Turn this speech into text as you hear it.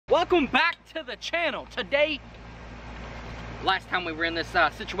Welcome back to the channel. Today, last time we were in this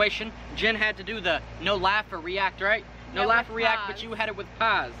situation, Jen had to do the no laugh or react, right? No laugh or react, but you had it with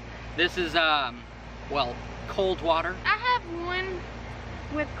pause. This is, well, cold water. I have one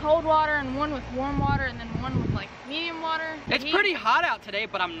with cold water and one with warm water and then one with like medium water. It's pretty hot out today,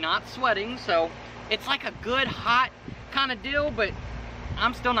 but I'm not sweating, so it's like a good hot kind of deal, but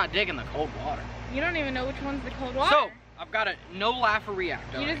I'm still not digging the cold water. You don't even know which one's the cold water. So, I've got a no laugh or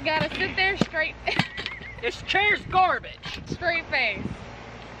react. You just gotta sit there straight. This chair's garbage. Straight face.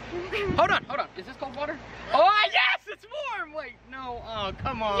 Hold on. Is this cold water? Oh, yes, it's warm. Wait, no. Oh,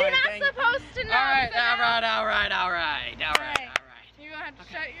 come on. You're not supposed to know. All right. You're gonna have to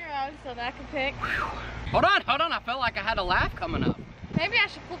shut your eyes so that I can pick. Hold on. I felt like I had a laugh coming up. Maybe I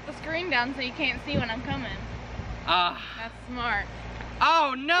should flip the screen down so you can't see when I'm coming. That's smart.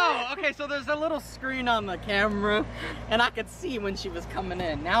 Oh no! Okay, so there's a little screen on the camera, and I could see when she was coming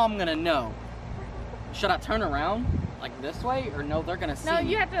in. Now I'm gonna know. Should I turn around like this way, or no? They're gonna see. No,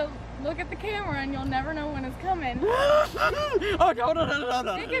 you have to look at the camera, and you'll never know when it's coming. Oh no!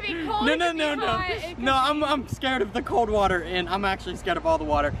 It could be cold. No, I'm scared of the cold water, and I'm actually scared of all the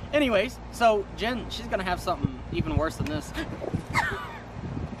water. Anyways, so Jen, she's gonna have something even worse than this.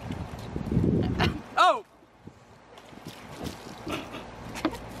 Oh!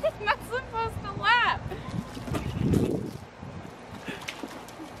 I'm not supposed to laugh.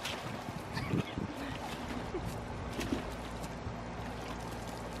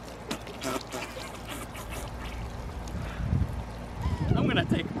 I'm gonna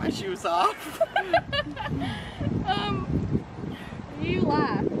take my shoes off. You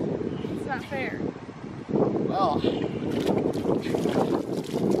laugh. It's not fair. Well,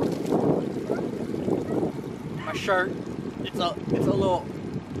 my shirt, it's a little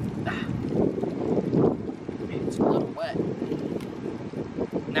wet.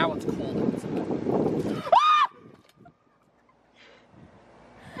 Now it's cold outside.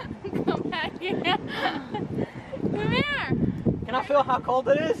 Come back here. Come here. Can I feel how cold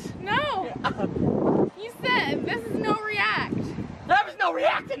it is? No. You said this is no react. There was no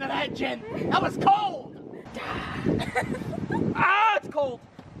reacting to that, Jen. That was cold. Ah, it's cold.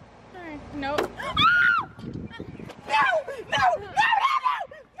 Alright, no. No!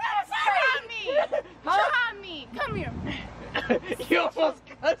 Shot me! Shot me! Come here. You almost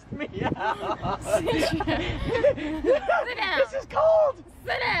cussed me out. Sit down. This is cold.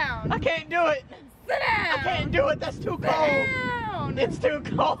 Sit down. I can't do it. Sit down. I can't do it. That's too cold. Sit down. It's too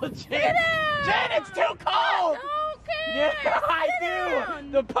cold, Jen. Sit down. Jen, it's too cold. Okay. Yeah, I do.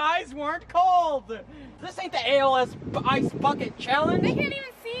 Down. The pies weren't cold. This ain't the ALS Ice Bucket Challenge. They can't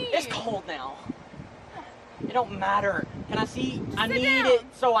even see. It's cold now. It don't matter. Can I see? I need down. it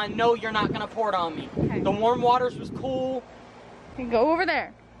so I know you're not gonna pour it on me. Okay. The warm waters was cool. You go over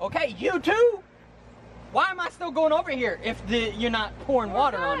there. Okay, you too? Why am I still going over here if you're not pouring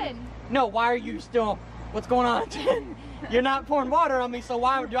water on me? No, why are you still, what's going on, Jen? You're not pouring water on me, so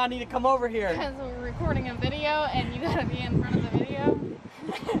why do I need to come over here? Because we're recording a video and you gotta be in front of the video.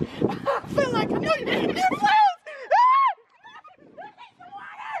 I feel like I'm you're close!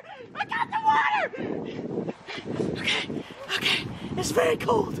 I got the water! Okay, it's very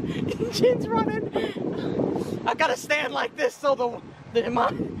cold. Jen's running. I gotta stand like this so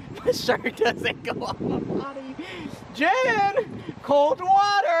my shirt doesn't go off my body. Jen, cold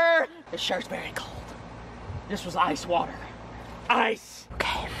water. This shirt's very cold. This was ice water. Ice.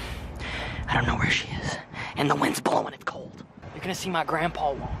 Okay, I don't know where she is. And the wind's blowing, it's cold. You're gonna see my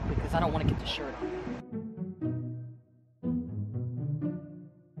grandpa walk because I don't want to get the shirt on.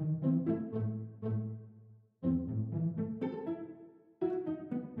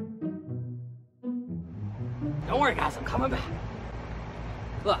 Don't worry, guys, I'm coming back.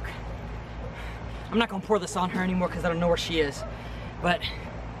 Look, I'm not gonna pour this on her anymore because I don't know where she is. But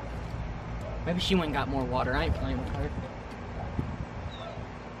maybe she went and got more water. I ain't playing with her.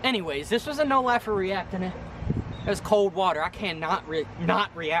 Anyways, this was a no laugh or react in it. It was cold water. I cannot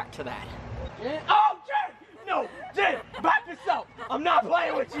not react to that. Jen? Oh, Jen! No, Jen, back yourself. I'm not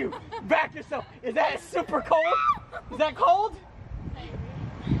playing with you. Back yourself. Is that super cold? Is that cold?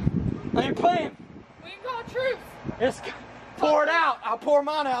 I ain't playing. We can call troops. Just pour it out. I'll pour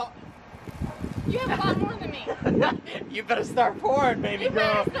mine out. You have a lot more than me. You better start pouring, baby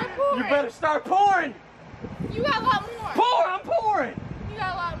girl. Better start pouring. You better start pouring. You got a lot more. Pour, I'm pouring. You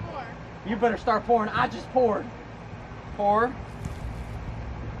got a lot more. You better start pouring. I just poured. Pour.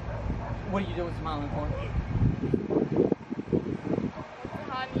 What are you doing smiling for?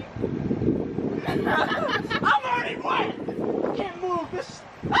 On you. I'm already wet. I can't move this.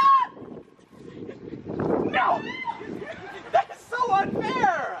 Ah! No! That is so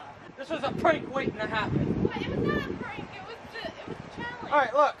unfair. was a prank waiting to happen. What? It was not a prank. It was a challenge. All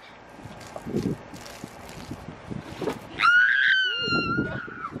right, look.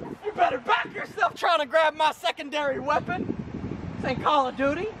 You better back yourself trying to grab my secondary weapon. This ain't Call of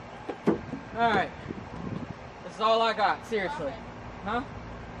Duty. All right. This is all I got. Seriously. Huh?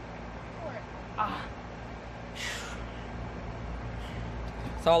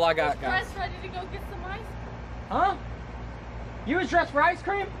 That's all I got, guys. Dressed ready to go get some ice cream. Huh? You was dressed for ice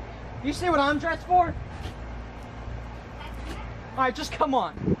cream? You see what I'm dressed for? Alright, just come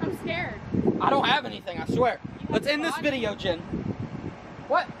on. I'm scared. I don't have anything, I swear. Let's end this video, Jen.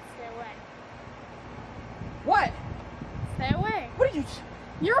 What? Stay away. What? Stay away. What are you...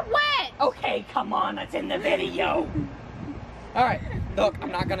 You're wet! Okay, come on, let's end the video. Alright, look,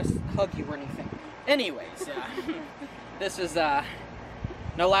 I'm not gonna hug you or anything. Anyways, this is,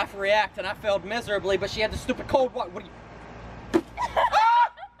 No Laugh or React, and I failed miserably, but she had the stupid cold water. What are you...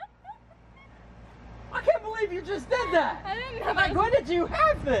 I can't believe you just did that! I didn't know. Like, when did you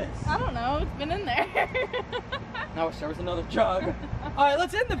have this? I don't know. It's been in there. I wish there was another jug. Alright,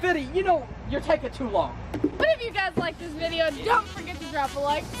 let's end the video. You know, you're taking too long. But if you guys like this video, don't forget to drop a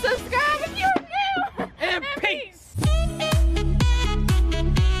like, subscribe if you're new, And peace!